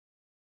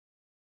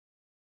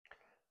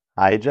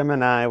Hi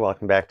Gemini,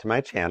 welcome back to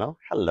my channel.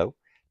 Hello,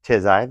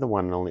 'tis I, the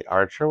one and only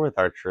Archer with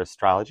Archer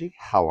Astrology.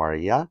 How are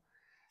ya?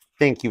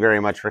 Thank you very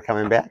much for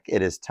coming back.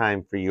 It is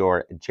time for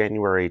your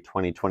January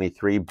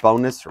 2023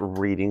 bonus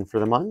reading for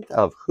the month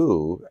of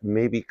who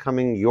may be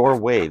coming your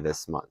way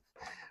this month.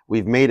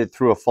 We've made it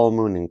through a full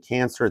moon in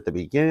Cancer at the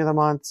beginning of the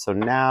month, so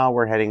now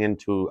we're heading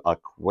into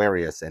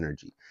Aquarius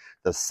energy.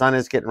 The sun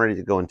is getting ready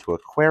to go into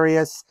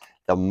Aquarius.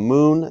 The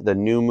moon, the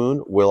new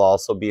moon, will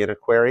also be in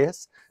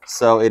Aquarius.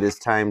 So it is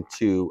time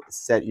to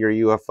set your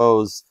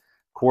UFOs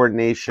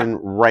coordination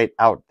right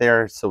out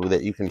there so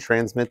that you can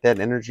transmit that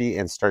energy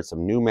and start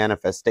some new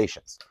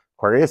manifestations.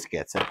 Aquarius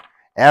gets it.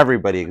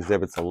 Everybody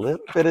exhibits a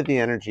little bit of the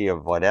energy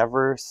of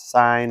whatever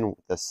sign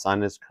the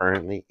sun is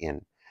currently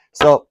in.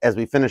 So as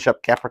we finish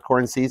up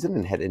Capricorn season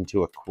and head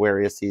into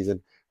Aquarius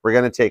season, we're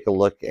going to take a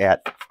look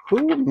at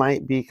who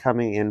might be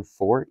coming in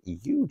for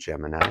you,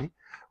 Gemini.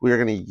 We are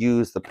going to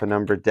use the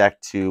Penumbra deck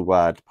to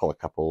pull a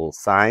couple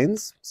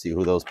signs, see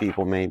who those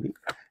people may be,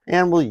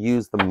 and we'll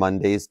use the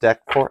Mondays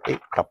deck for a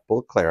couple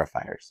of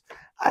clarifiers.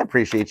 I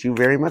appreciate you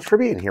very much for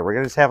being here. We're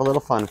going to just have a little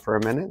fun for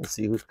a minute and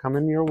see who's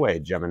coming your way,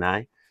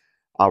 Gemini.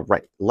 All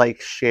right, like,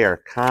 share,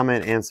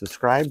 comment, and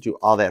subscribe. Do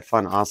all that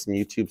fun, awesome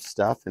YouTube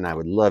stuff, and I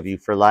would love you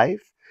for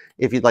life.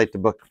 If you'd like to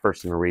book a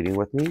personal reading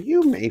with me,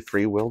 you may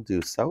free will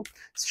do so.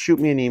 Shoot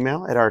me an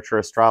email at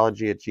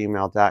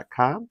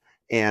archerastrology@gmail.com,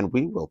 and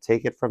we will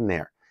take it from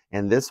there.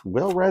 And this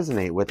will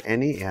resonate with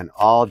any and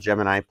all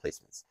Gemini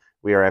placements.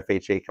 We are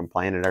FHA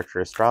compliant at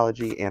Archer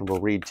Astrology and will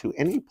read to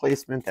any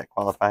placement that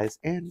qualifies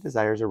and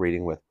desires a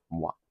reading with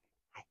moi.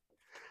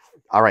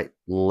 All right,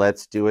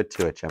 let's do it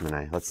to it,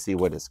 Gemini. Let's see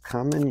what is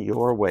coming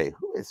your way.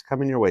 Who is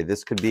coming your way?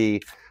 This could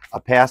be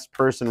a past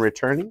person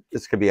returning.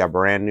 This could be a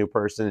brand new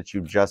person that you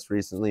just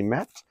recently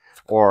met,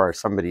 or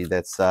somebody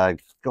that's going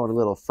a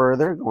little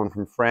further, going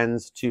from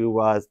friends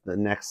to the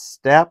next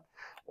step,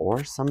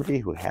 or somebody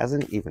who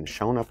hasn't even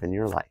shown up in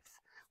your life.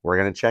 We're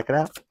going to check it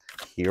out.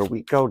 Here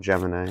we go,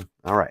 Gemini.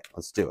 All right,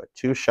 let's do it.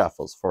 2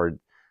 shuffles for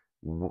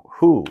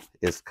who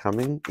is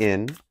coming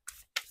in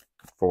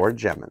for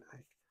Gemini.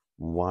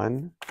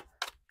 1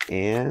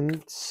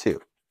 and 2.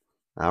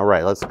 All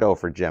right, let's go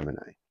for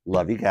Gemini.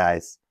 Love you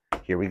guys.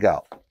 Here we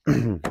go.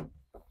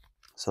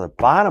 So the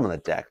bottom of the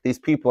deck, these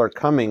people are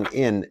coming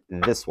in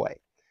this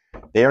way.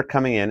 They are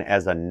coming in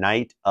as a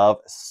Knight of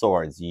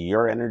Swords.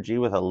 Your energy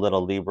with a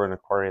little Libra and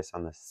Aquarius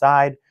on the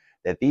side.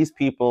 That these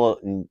people,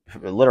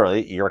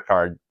 literally your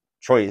card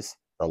choice,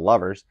 the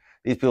lovers,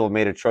 these people have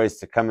made a choice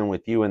to come in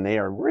with you and they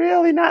are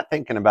really not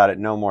thinking about it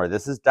no more.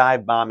 This is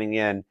dive bombing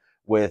in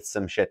with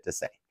some shit to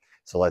say.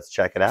 So let's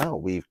check it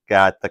out. We've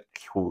got the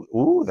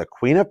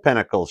Queen of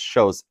Pentacles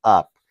shows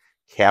up.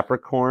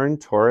 Capricorn,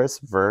 Taurus,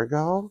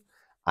 Virgo.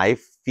 I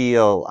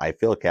feel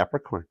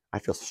Capricorn. I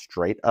feel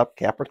straight up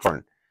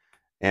Capricorn.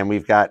 And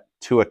we've got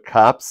 2 of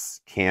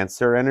Cups,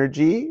 Cancer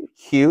energy.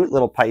 Cute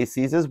little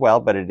Pisces as well,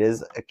 but it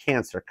is a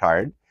Cancer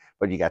card.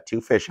 But you got 2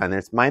 fish on there.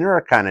 It's minor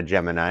arcana,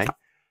 Gemini.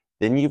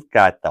 Then you've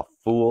got the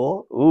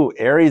Fool. Ooh,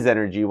 Aries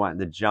energy wanting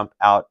to jump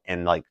out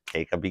and like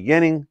take a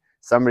beginning.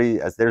 Somebody,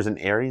 as there's an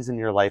Aries in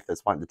your life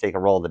that's wanting to take a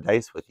roll of the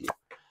dice with you.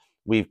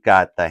 We've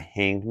got the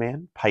Hanged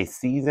Man.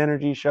 Pisces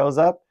energy shows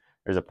up.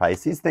 There's a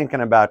Pisces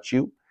thinking about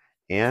you.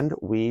 And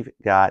we've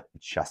got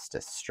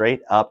Justice.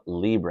 Straight up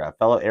Libra.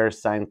 Fellow air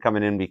sign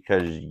coming in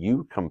because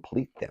you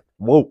complete them.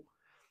 Whoa.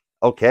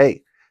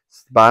 Okay.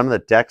 The bottom of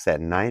the deck's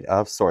at Knight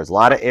of Swords. A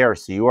lot of air,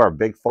 so you are a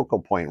big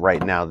focal point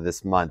right now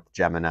this month,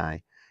 Gemini.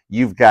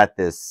 You've got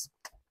this,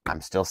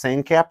 I'm still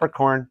saying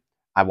Capricorn.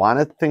 I want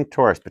to think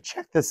Taurus, but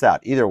check this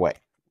out. Either way.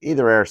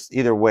 Either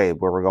way,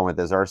 where we're going with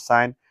this earth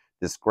sign,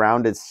 this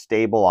grounded,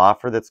 stable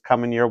offer that's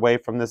coming your way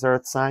from this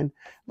earth sign.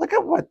 Look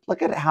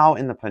at how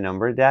in the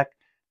Penumbra deck,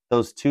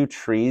 those 2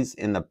 trees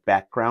in the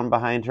background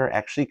behind her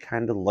actually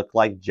kind of look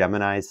like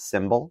Gemini's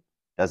symbol.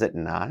 Does it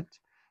not?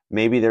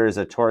 Maybe there is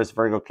a Taurus,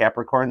 Virgo,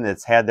 Capricorn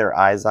that's had their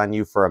eyes on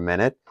you for a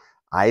minute.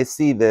 I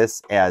see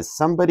this as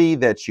somebody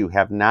that you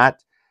have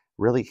not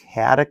really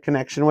had a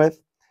connection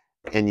with.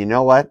 And you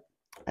know what?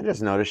 I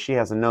just noticed she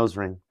has a nose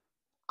ring.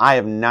 I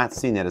have not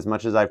seen it as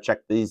much as I've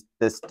checked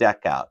this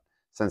deck out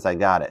since I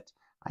got it.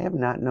 I have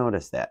not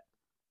noticed that.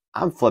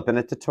 I'm flipping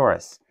it to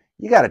Taurus.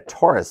 You got a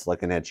Taurus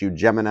looking at you,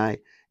 Gemini,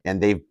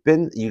 and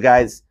you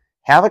guys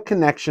have a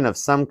connection of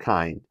some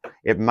kind.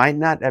 It might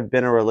not have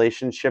been a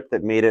relationship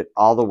that made it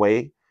all the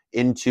way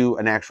into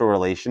an actual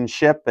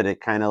relationship, but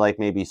it kind of like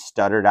maybe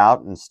stuttered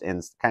out and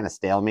kind of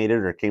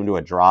stalemated or came to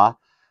a draw.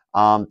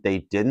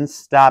 They didn't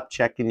stop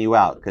checking you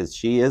out because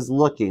she is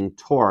looking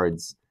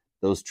towards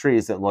those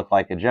trees that look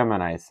like a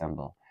Gemini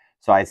symbol.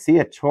 So I see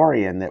a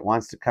Taurian that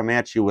wants to come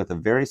at you with a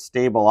very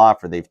stable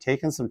offer. They've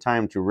taken some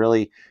time to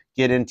really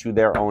get into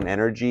their own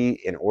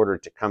energy in order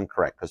to come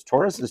correct, because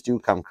Tauruses do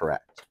come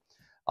correct.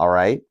 All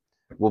right?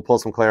 We'll pull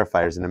some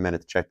clarifiers in a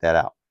minute to check that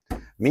out.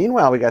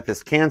 Meanwhile, we got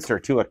this Cancer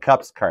 2 of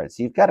Cups card.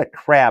 So you've got a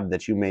crab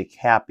that you make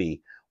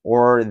happy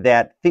or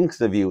that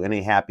thinks of you in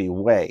a happy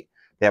way,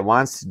 that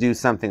wants to do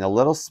something, a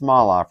little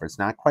small offer. It's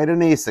not quite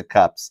an Ace of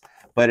Cups,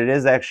 but it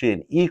is actually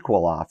an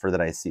equal offer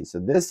that I see. So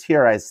this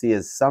here I see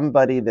is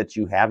somebody that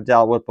you have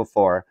dealt with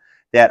before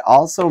that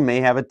also may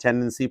have a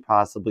tendency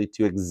possibly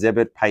to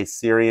exhibit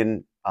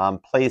Piscean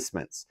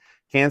placements.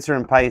 Cancer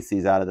and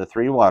Pisces, out of the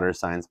 3 water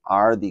signs,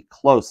 are the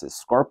closest.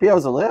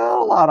 Scorpio's a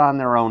little out on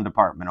their own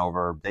department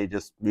over.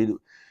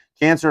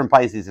 Cancer and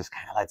Pisces just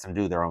kind of lets them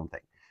do their own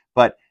thing.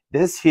 But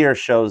this here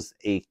shows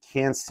a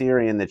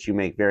Cancerian that you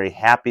make very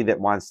happy, that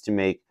wants to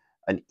make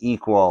an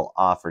equal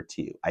offer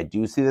to you. I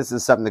do see this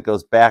as something that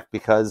goes back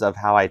because of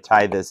how I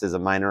tie this as a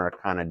minor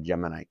arcana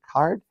Gemini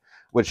card,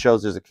 which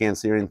shows there's a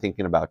Cancerian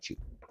thinking about you.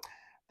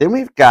 Then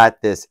we've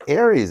got this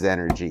Aries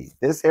energy.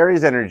 This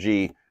Aries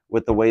energy,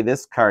 with the way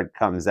this card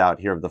comes out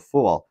here of the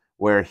Fool,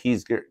 where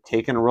he's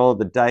taking a roll of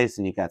the dice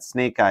and you got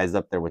snake eyes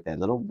up there with that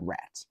little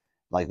rat.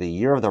 Like the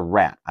year of the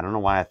rat. I don't know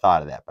why I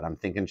thought of that, but I'm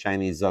thinking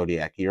Chinese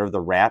zodiac. Year of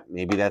the rat.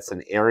 Maybe that's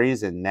an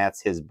Aries and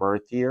that's his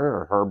birth year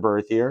or her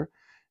birth year.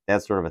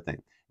 That sort of a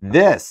thing.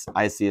 This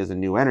I see as a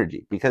new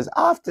energy, because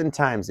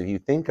oftentimes if you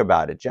think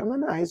about it,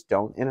 Geminis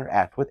don't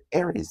interact with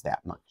Aries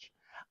that much.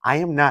 I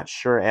am not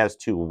sure as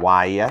to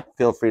why yet.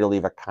 Feel free to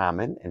leave a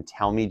comment and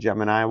tell me,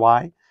 Gemini,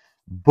 why.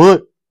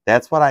 But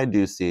that's what I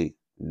do see.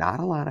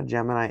 Not a lot of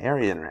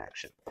Gemini-Aries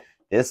interaction.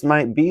 This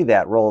might be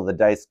that roll of the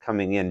dice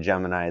coming in,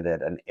 Gemini,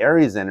 that an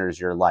Aries enters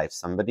your life.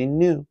 Somebody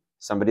new,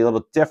 somebody a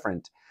little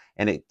different.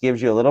 And it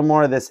gives you a little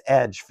more of this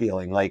edge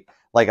feeling, like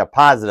a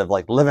positive,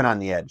 like living on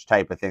the edge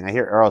type of thing. I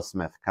hear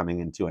Aerosmith coming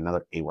into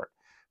another A word.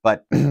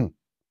 But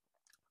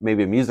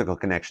maybe a musical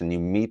connection. You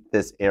meet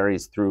this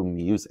Aries through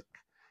music.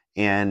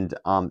 And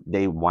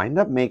they wind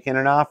up making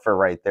an offer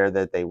right there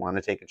that they want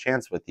to take a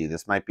chance with you.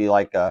 This might be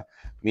like a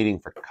meeting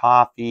for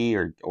coffee,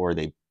 or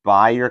they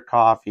buy your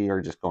coffee,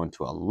 or just going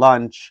to a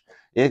lunch.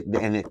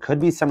 And it could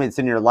be somebody that's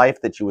in your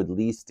life that you would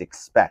least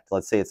expect.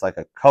 Let's say it's like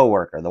a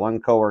coworker, the one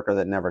coworker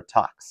that never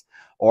talks.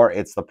 Or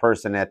it's the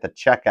person at the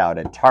checkout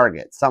at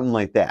Target, something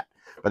like that.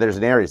 But there's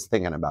an Aries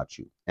thinking about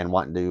you and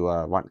wanting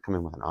to come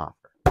in with an offer.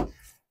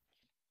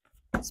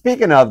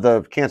 Speaking of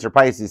the Cancer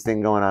Pisces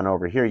thing going on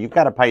over here, you've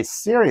got a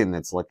Piscean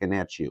that's looking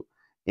at you.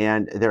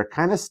 And they're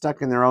kind of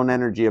stuck in their own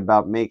energy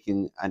about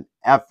making an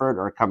effort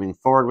or coming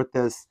forward with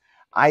this.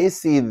 I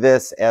see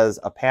this as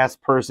a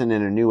past person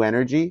in a new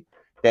energy,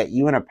 that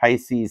you and a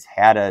Pisces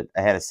had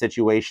a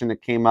situation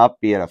that came up,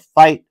 be it a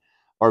fight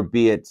or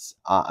be it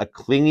a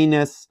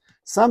clinginess,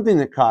 something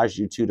that caused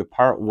you two to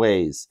part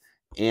ways.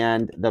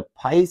 And the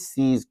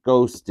Pisces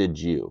ghosted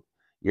you.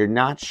 You're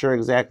not sure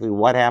exactly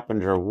what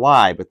happened or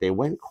why, but they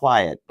went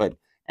quiet. But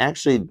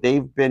actually,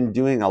 they've been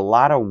doing a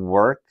lot of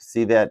work.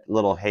 See that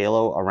little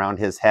halo around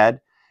his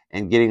head,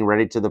 and getting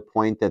ready to the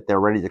point that they're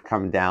ready to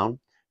come down.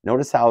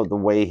 Notice how the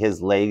way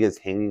his leg is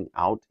hanging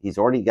out. He's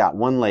already got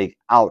one leg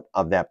out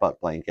of that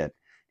butt blanket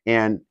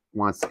and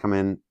wants to come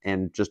in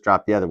and just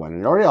drop the other one.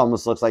 And it already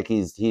almost looks like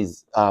he's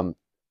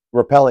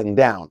rappelling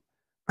down,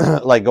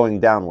 like going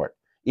downward.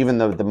 Even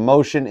though the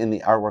motion in the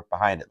artwork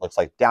behind it looks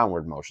like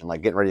downward motion,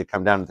 like getting ready to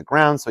come down to the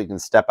ground so he can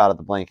step out of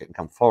the blanket and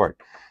come forward.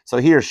 So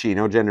he or she,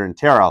 no gender in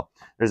tarot,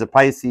 there's a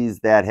Pisces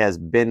that has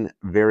been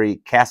very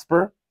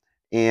Casper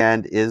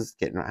and is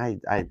getting, I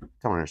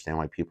don't understand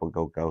why people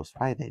go ghost.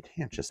 Why they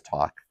can't just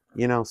talk?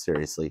 You know,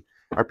 seriously.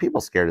 Are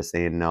people scared of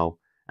saying no?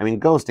 I mean,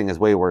 ghosting is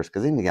way worse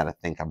because then you got to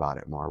think about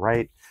it more,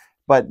 right?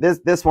 But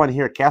this one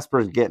here,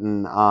 Casper's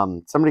getting,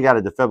 somebody got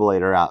a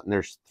defibrillator out and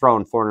they're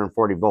throwing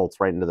 440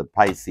 volts right into the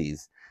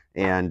Pisces.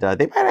 And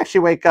they might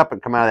actually wake up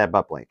and come out of that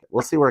butt blanket.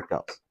 We'll see where it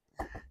goes.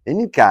 Then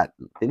you got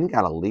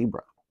a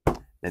Libra.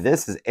 Now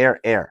this is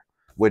air,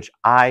 which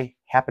I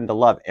happen to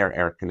love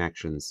air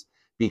connections,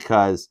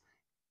 because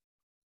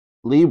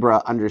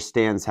Libra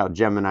understands how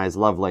Gemini's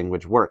love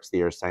language works. The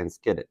air signs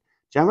get it.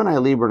 Gemini,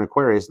 Libra, and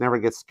Aquarius never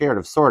get scared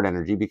of sword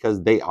energy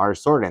because they are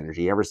sword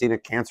energy. You ever seen a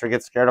Cancer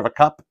get scared of a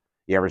cup?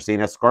 You ever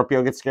seen a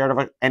Scorpio get scared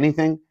of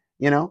anything?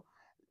 You know?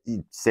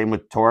 Same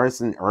with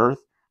Taurus and Earth.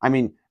 I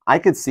mean, I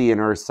could see an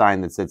Earth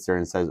sign that sits there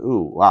and says,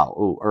 ooh, wow,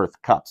 ooh,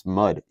 Earth, cups,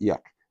 mud,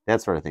 yuck,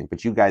 that sort of thing.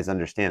 But you guys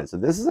understand it. So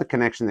this is a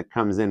connection that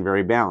comes in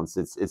very balanced.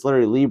 It's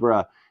literally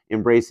Libra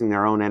embracing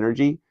their own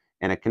energy,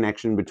 and a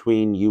connection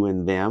between you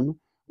and them,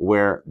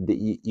 where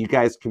you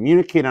guys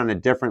communicate on a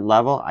different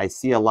level. I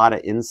see a lot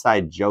of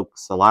inside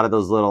jokes, a lot of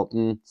those little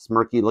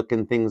smirky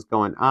looking things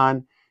going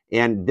on.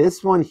 And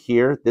this one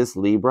here, this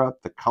Libra,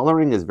 the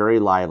coloring is very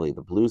lively.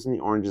 The blues and the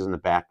oranges in the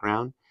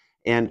background.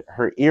 And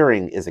her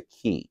earring is a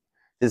key.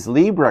 This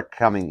Libra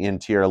coming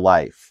into your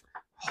life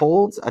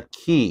holds a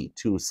key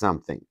to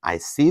something. I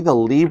see the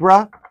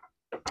Libra,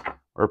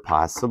 or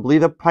possibly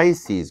the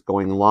Pisces,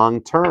 going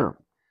long term.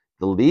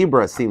 The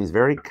Libra seems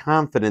very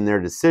confident in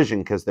their decision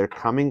because they're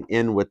coming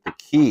in with the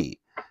key.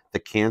 The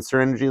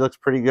Cancer energy looks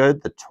pretty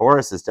good. The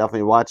Taurus is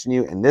definitely watching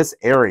you. And this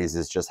Aries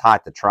is just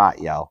hot to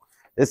trot, yo.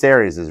 This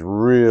Aries is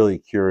really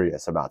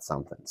curious about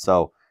something.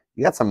 So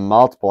you got some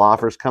multiple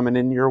offers coming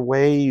in your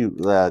way.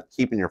 You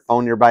keeping your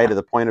phone nearby to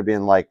the point of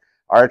being like,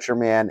 Archer,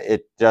 man,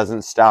 it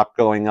doesn't stop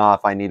going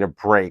off. I need a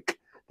break.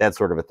 That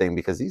sort of a thing,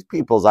 because these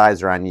people's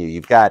eyes are on you.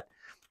 You got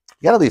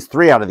at least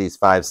 3 out of these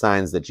 5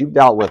 signs that you've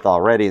dealt with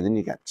already, and then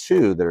you got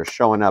 2 that are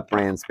showing up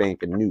brand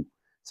spanking new.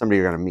 somebody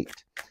you're going to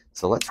meet.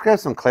 So let's grab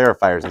some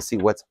clarifiers and see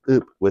what's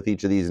up with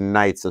each of these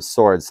Knights of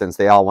Swords, since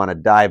they all want to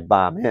dive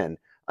bomb in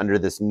under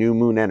this new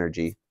moon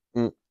energy.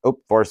 Oh,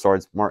 4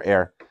 swords, more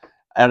air.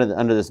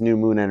 Under this new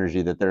moon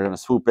energy, that they're going to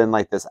swoop in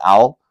like this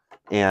owl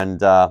and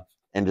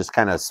just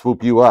kind of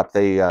swoop you up.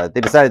 They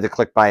decided to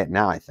click buy it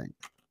now, I think.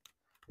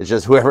 It's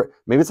just whoever,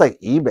 maybe it's like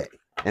eBay,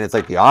 and it's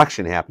like the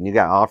auction happened. You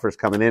got offers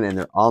coming in, and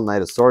they're all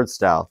Knight of Swords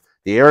style.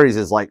 The Aries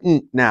is like,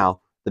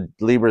 now. The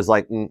Libra is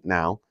like,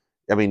 now.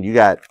 I mean, you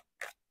got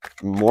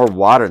more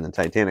water in the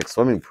Titanic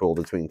swimming pool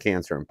between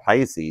Cancer and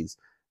Pisces.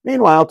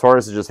 Meanwhile,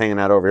 Taurus is just hanging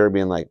out over here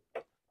being like,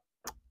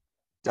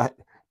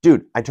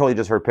 dude, I totally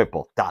just heard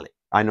Pitbull. Dale,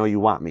 I know you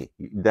want me.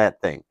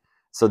 That thing.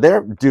 So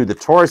there, dude, the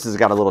Taurus has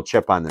got a little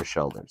chip on their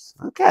shoulders.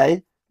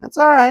 Okay, that's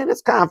all right.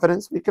 It's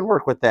confidence. We can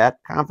work with that.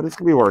 Confidence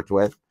can be worked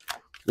with.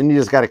 Then you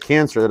just got a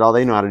Cancer that all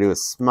they know how to do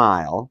is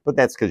smile, but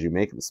that's because you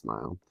make them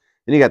smile.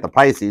 Then you got the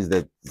Pisces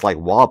that's like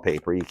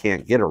wallpaper. You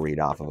can't get a read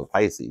off of a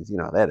Pisces. You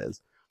know how that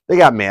is. They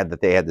got mad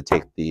that they had to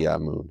take the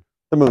moon.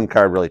 The moon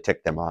card really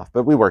ticked them off,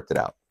 but we worked it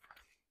out.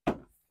 All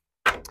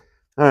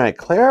right,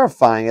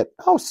 clarifying it.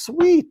 Oh,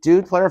 sweet,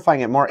 dude.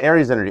 Clarifying it. More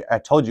Aries energy. I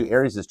told you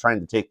Aries is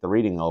trying to take the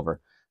reading over.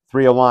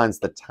 3 of Wands.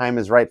 The time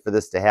is right for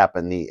this to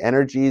happen. The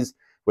energies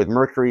with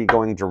Mercury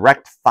going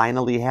direct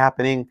finally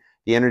happening.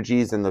 The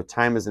energies and the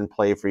time is in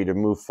play for you to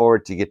move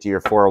forward to get to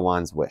your 4 of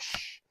Wands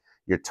wish.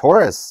 Your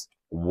Taurus.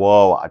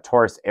 Whoa, a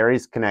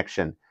Taurus-Aries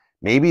connection.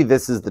 Maybe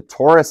this is the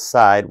Taurus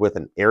side with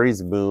an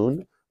Aries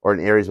moon or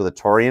an Aries with a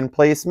Taurian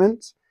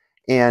placement.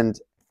 And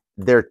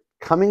they're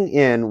coming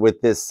in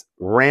with this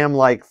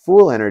ram-like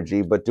fool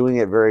energy, but doing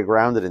it very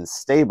grounded and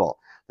stable.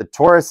 The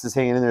Taurus is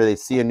hanging in there. They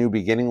see a new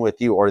beginning with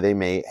you, or they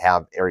may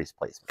have Aries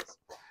placements.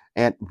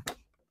 And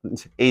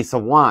Ace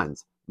of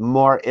Wands,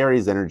 more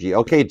Aries energy.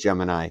 Okay,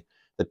 Gemini.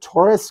 The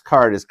Taurus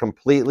card is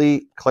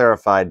completely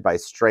clarified by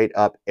straight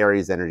up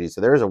Aries energy.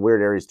 So there's a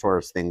weird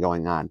Aries-Taurus thing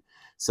going on.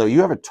 So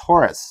you have a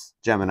Taurus,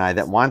 Gemini,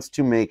 that wants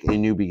to make a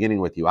new beginning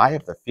with you. I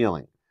have the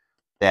feeling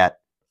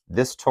that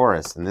this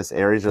Taurus and this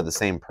Aries are the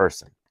same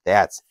person.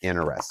 That's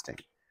interesting.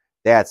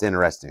 That's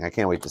interesting. I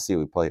can't wait to see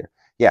what we play here.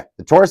 Yeah,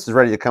 the Taurus is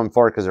ready to come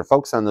forward because they're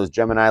focused on those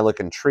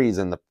Gemini-looking trees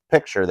in the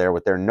picture there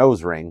with their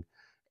nose ring.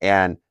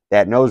 And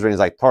that nose ring is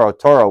like Toro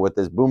Toro with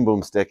this boom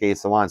boom stick,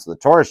 Ace of Wands. So the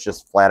Taurus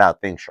just flat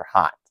out thinks you're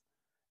hot.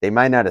 They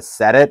might not have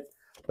said it,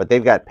 but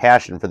they've got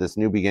passion for this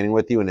new beginning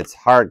with you, and it's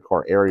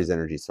hardcore Aries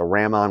energy. So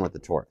ram on with the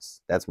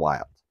Taurus. That's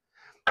wild.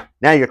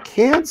 Now your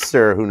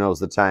Cancer, who knows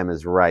the time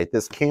is right.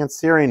 This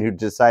Cancerian who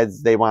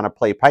decides they want to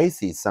play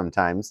Pisces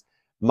sometimes,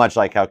 much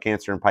like how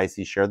Cancer and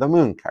Pisces share the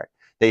moon card.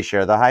 They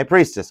share the High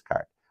Priestess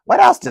card. What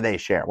else do they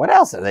share? What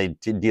else are they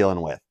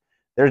dealing with?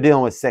 They're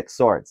dealing with 6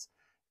 swords.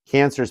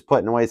 Cancer's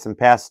putting away some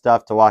past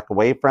stuff to walk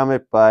away from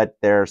it, but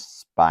they're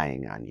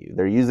spying on you.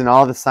 They're using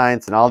all the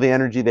science and all the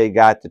energy they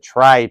got to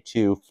try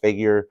to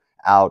figure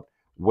out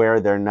where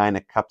their 9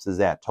 of Cups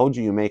is at. Told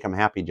you make them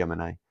happy,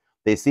 Gemini.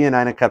 They see a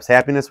 9 of Cups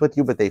happiness with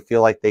you, but they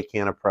feel like they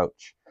can't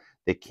approach.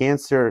 The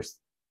Cancer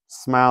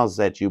smiles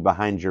at you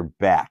behind your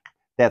back,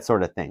 that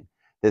sort of thing.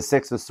 The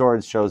 6 of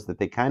Swords shows that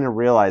they kind of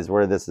realize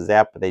where this is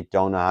at, but they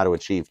don't know how to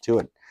achieve to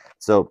it.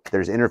 So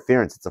there's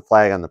interference. It's a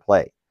flag on the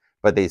play.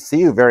 But they see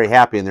you very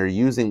happy, and they're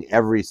using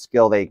every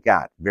skill they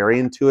got. Very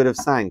intuitive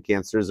sign.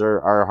 Cancers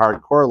are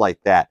hardcore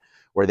like that,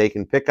 where they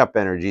can pick up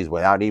energies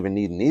without even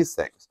needing these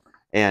things.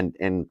 And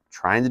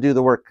trying to do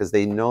the work because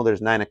they know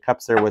there's 9 of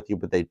Cups there with you,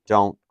 but they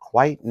don't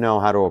quite know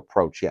how to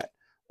approach yet.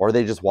 Or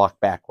they just walk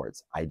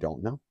backwards. I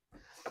don't know.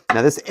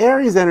 Now this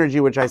Aries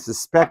energy, which I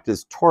suspect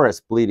is Taurus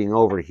bleeding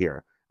over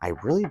here, I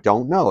really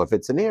don't know if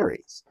it's an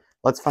Aries.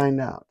 Let's find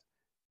out.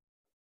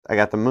 I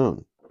got the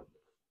moon.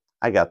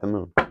 I got the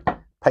moon.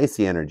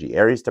 Pisces energy,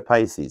 Aries to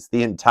Pisces,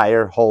 the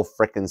entire whole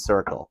frickin'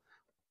 circle.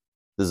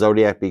 The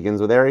zodiac begins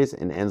with Aries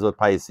and ends with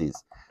Pisces.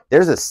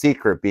 There's a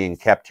secret being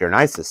kept here, and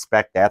I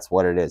suspect that's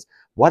what it is.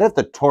 What if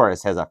the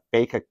Taurus has a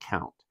fake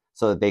account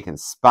so that they can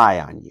spy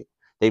on you?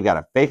 They've got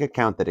a fake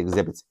account that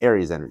exhibits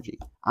Aries energy.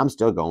 I'm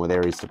still going with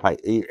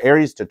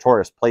Aries to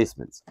Taurus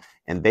placements,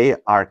 and they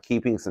are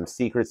keeping some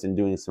secrets and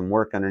doing some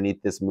work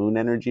underneath this moon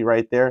energy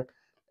right there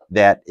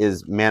that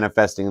is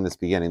manifesting in this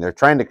beginning. They're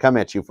trying to come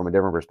at you from a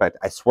different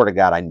perspective. I swear to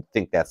God, I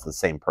think that's the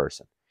same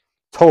person.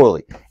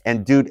 Totally.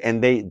 And dude,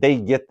 and they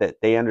get that.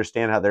 They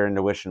understand how their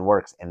intuition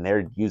works, and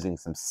they're using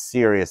some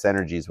serious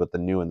energies with the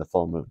new and the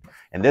full moon.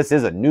 And this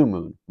is a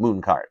new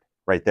moon card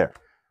right there.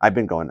 I've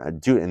been going,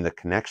 dude, and the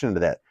connection to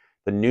that,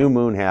 the new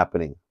moon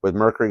happening with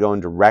Mercury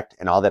going direct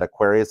and all that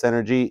Aquarius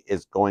energy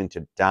is going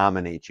to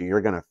dominate you.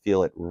 You're going to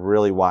feel it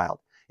really wild.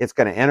 It's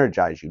going to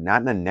energize you,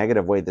 not in a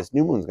negative way. This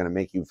new moon is going to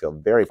make you feel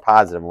very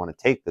positive and want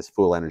to take this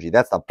fool energy.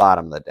 That's the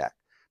bottom of the deck.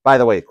 By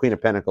the way, Queen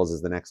of Pentacles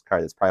is the next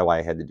card. That's probably why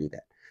I had to do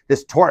that.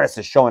 This Taurus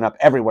is showing up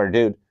everywhere,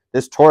 dude.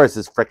 This Taurus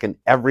is freaking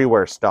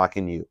everywhere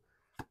stalking you.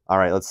 All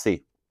right, let's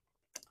see.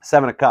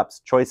 7 of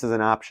Cups, choices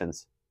and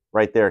options.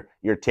 Right there.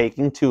 You're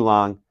taking too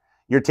long.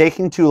 You're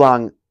taking too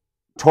long,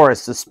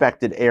 Taurus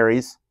suspected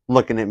Aries,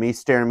 looking at me,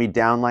 staring me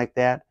down like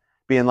that,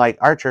 being like,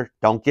 Archer,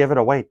 don't give it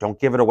away. Don't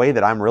give it away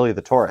that I'm really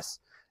the Taurus.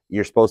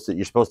 You're supposed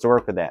to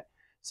work with that.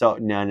 So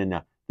no, no,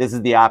 no. This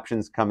is the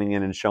options coming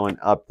in and showing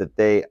up that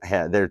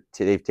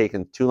they've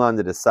taken too long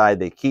to decide.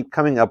 They keep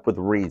coming up with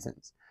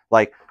reasons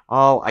like,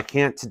 oh, I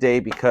can't today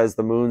because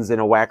the moon's in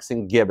a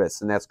waxing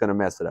gibbous and that's going to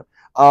mess it up.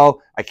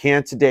 Oh, I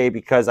can't today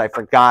because I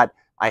forgot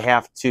I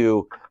have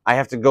to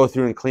go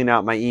through and clean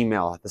out my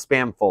email, the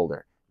spam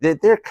folder.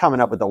 They're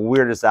coming up with the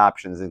weirdest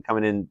options and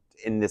coming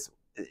in this,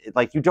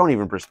 like you don't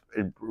even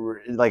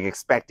like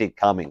expect it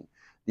coming.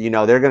 You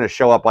know, they're going to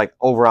show up like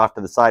over off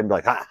to the side and be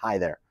like, hi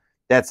there.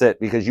 That's it,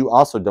 because you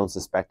also don't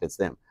suspect it's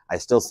them. I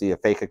still see a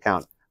fake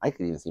account. I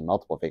could even see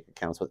multiple fake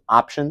accounts with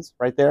options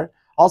right there.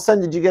 All of a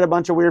sudden, did you get a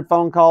bunch of weird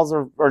phone calls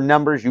or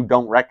numbers you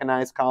don't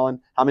recognize calling?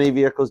 How many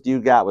vehicles do you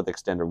got with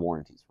extended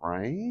warranties,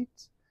 right?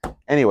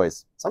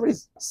 Anyways,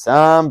 somebody's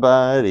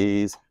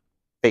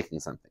faking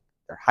something.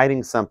 They're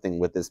hiding something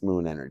with this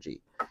moon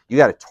energy. You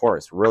got a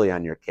Taurus really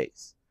on your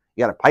case.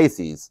 You got a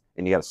Pisces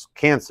and you got a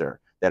Cancer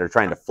that are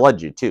trying to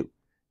flood you too.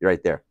 You're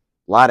right there.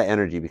 A lot of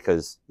energy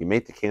because you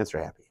made the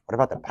Cancer happy. What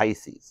about the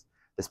Pisces?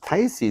 This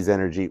Pisces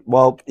energy,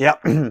 well, yeah,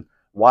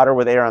 water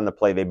with air on the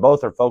play. They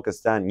both are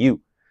focused on you.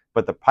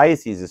 But the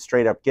Pisces is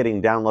straight up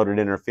getting downloaded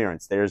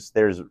interference. There's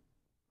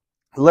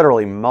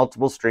literally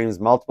multiple streams,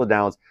 multiple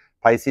downloads.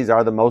 Pisces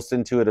are the most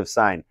intuitive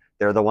sign.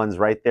 They're the ones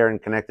right there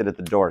and connected at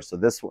the door. So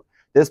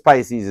this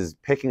Pisces is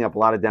picking up a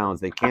lot of downloads.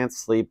 They can't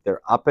sleep.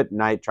 They're up at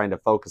night trying to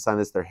focus on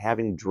this. They're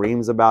having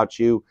dreams about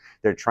you.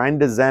 They're trying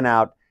to zen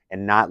out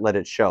and not let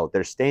it show.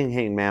 They're staying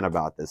hangman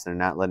about this. They're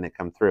not letting it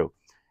come through.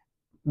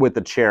 With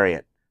the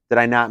Chariot, did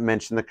I not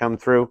mention the come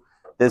through?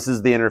 This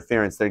is the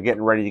interference. They're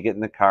getting ready to get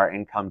in the car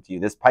and come to you.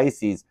 This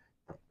Pisces,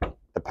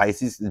 the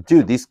Pisces,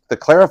 dude, the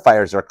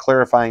clarifiers are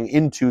clarifying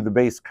into the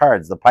base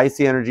cards. The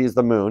Pisces energy is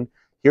the moon.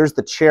 Here's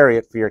the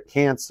Chariot for your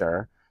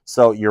Cancer.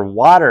 So your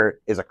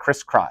water is a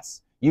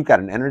crisscross. You've got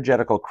an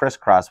energetical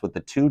crisscross with the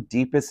two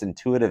deepest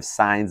intuitive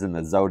signs in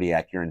the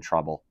zodiac. You're in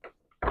trouble.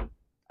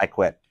 I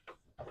quit.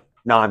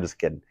 No, I'm just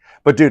kidding.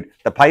 But dude,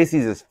 the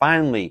Pisces is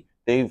finally,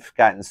 they've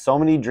gotten so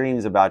many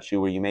dreams about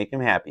you where you make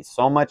them happy,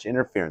 so much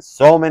interference,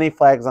 so many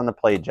flags on the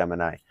play,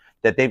 Gemini,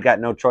 that they've got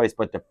no choice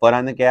but to foot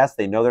on the gas.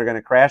 They know they're going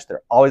to crash.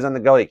 They're always on the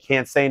go. They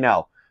can't say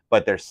no,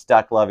 but they're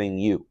stuck loving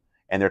you,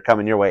 and they're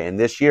coming your way. And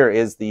this year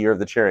is the year of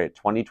the Chariot.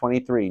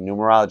 2023,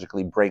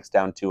 numerologically, breaks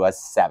down to a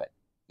 7.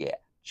 Yeah,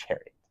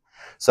 Chariot.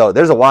 So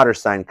there's a water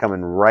sign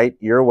coming right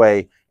your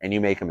way, and you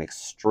make them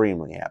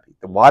extremely happy.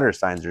 The water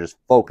signs are just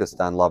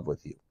focused on love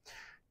with you.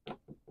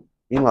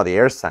 Meanwhile, the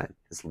air sign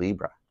is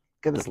Libra.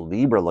 Look at this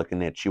Libra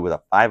looking at you with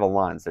a 5 of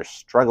Wands. They're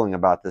struggling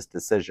about this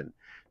decision.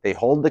 They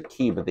hold the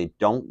key, but they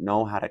don't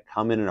know how to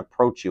come in and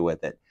approach you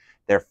with it.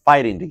 They're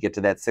fighting to get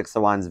to that 6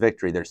 of Wands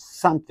victory. There's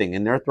something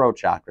in their throat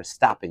chakra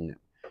stopping them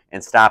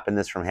and stopping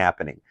this from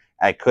happening.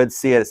 I could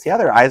see it. See how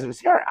their eyes,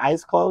 see our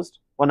eyes closed?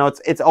 Well, no,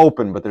 it's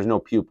open, but there's no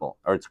pupil,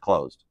 or it's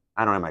closed.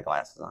 I don't have my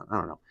glasses on. I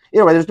don't know.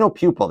 Either way, there's no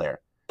pupil there.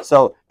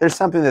 So there's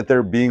something that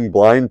they're being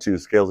blind to,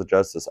 scales of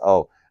justice.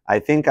 Oh, I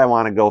think I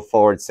want to go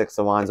forward 6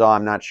 of Wands. Oh,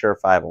 I'm not sure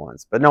 5 of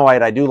Wands. But no,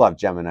 I do love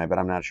Gemini, but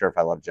I'm not sure if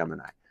I love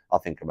Gemini. I'll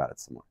think about it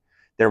some more.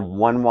 They're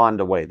 1 wand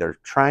away. They're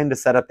trying to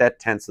set up that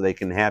tent so they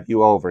can have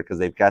you over because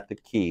they've got the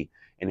key.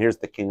 And here's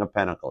the King of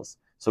Pentacles.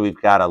 So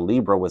we've got a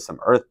Libra with some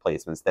earth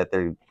placements that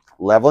they're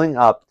leveling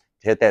up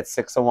to hit that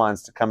 6 of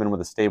Wands to come in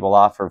with a stable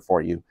offer for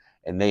you.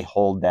 And they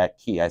hold that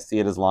key. I see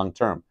it as long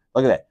term.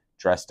 Look at that.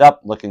 Dressed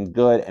up, looking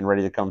good, and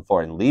ready to come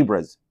forward. And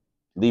Libra's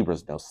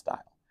no style.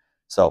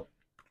 So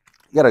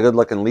you got a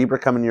good-looking Libra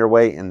coming your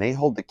way, and they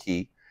hold the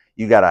key.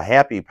 You got a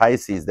happy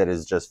Pisces that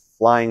is just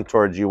flying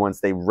towards you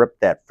once they rip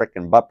that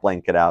frickin' butt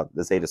blanket out.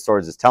 This 8 of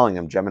Swords is telling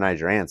them Gemini's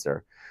your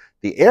answer.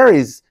 The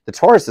Aries, the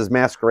Taurus is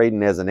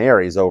masquerading as an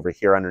Aries over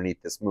here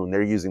underneath this moon.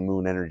 They're using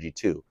moon energy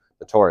too,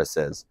 the Taurus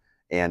is.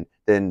 And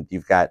then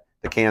you've got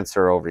the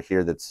Cancer over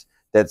here that's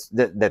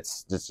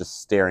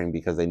just staring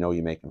because they know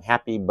you make them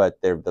happy, but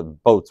the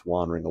boat's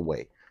wandering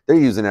away. They're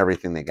using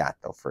everything they got,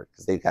 though,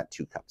 because they've got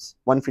 2 cups.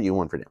 One for you,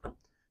 one for them.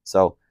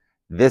 So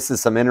this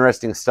is some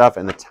interesting stuff,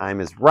 and the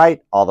time is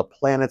right. All the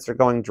planets are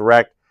going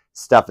direct.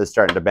 Stuff is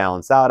starting to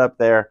balance out up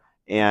there,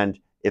 and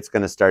it's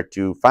going to start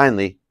to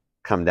finally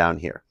come down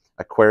here.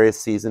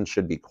 Aquarius season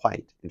should be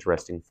quite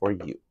interesting for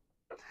you.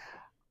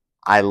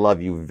 I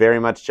love you very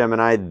much,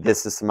 Gemini.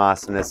 This is some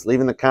awesomeness. Leave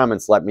in the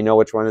comments. Let me know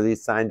which one of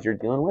these signs you're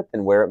dealing with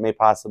and where it may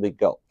possibly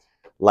go.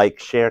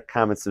 Like, share,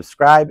 comment,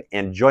 subscribe,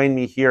 and join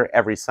me here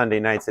every Sunday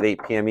nights at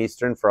 8 p.m.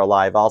 Eastern for a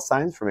live all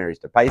signs from Aries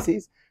to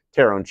Pisces.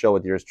 Tarot and chill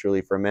with yours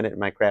truly for a minute in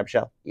my crab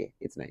shell. Yeah,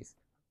 it's nice.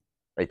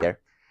 Right there.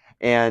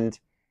 And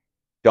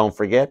don't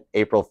forget,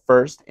 April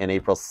 1st and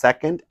April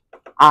 2nd,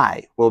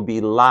 I will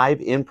be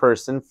live in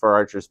person for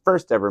Archer's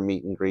first ever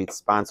meet and greet,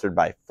 sponsored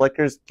by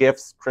Flickers,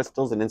 Gifts,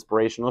 Crystals, and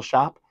Inspirational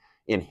Shop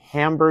in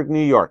Hamburg,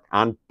 New York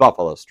on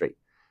Buffalo Street.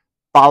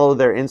 Follow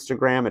their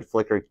Instagram at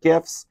Flicker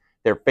Gifts,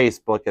 their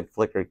Facebook at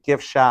Flicker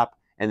Gift Shop,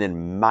 and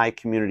then my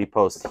community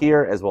posts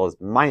here, as well as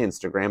my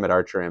Instagram at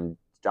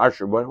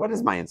Archer, what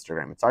is my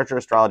Instagram? It's Archer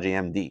Astrology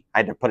MD. I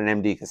had to put an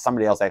MD because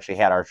somebody else actually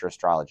had Archer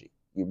Astrology.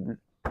 You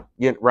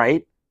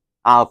right?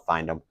 I'll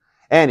find them.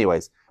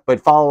 Anyways, but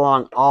follow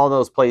along all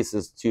those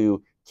places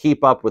to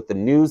keep up with the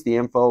news, the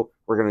info.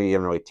 We're going to be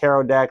giving away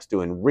tarot decks,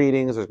 doing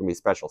readings. There's going to be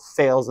special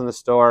sales in the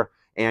store.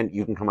 And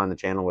you can come on the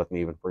channel with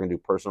me. We're going to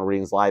do personal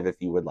readings live if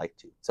you would like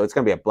to. So it's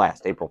going to be a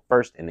blast. April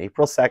 1st and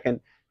April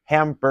 2nd,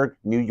 Hamburg,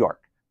 New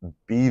York.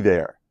 Be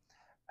there.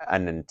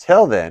 And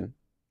until then,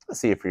 I'll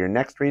see you for your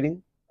next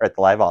reading or at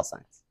the live all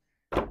signs.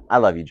 I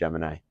love you,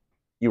 Gemini.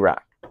 You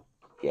rock.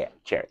 Yeah,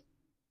 cherry.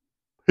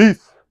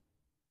 Peace.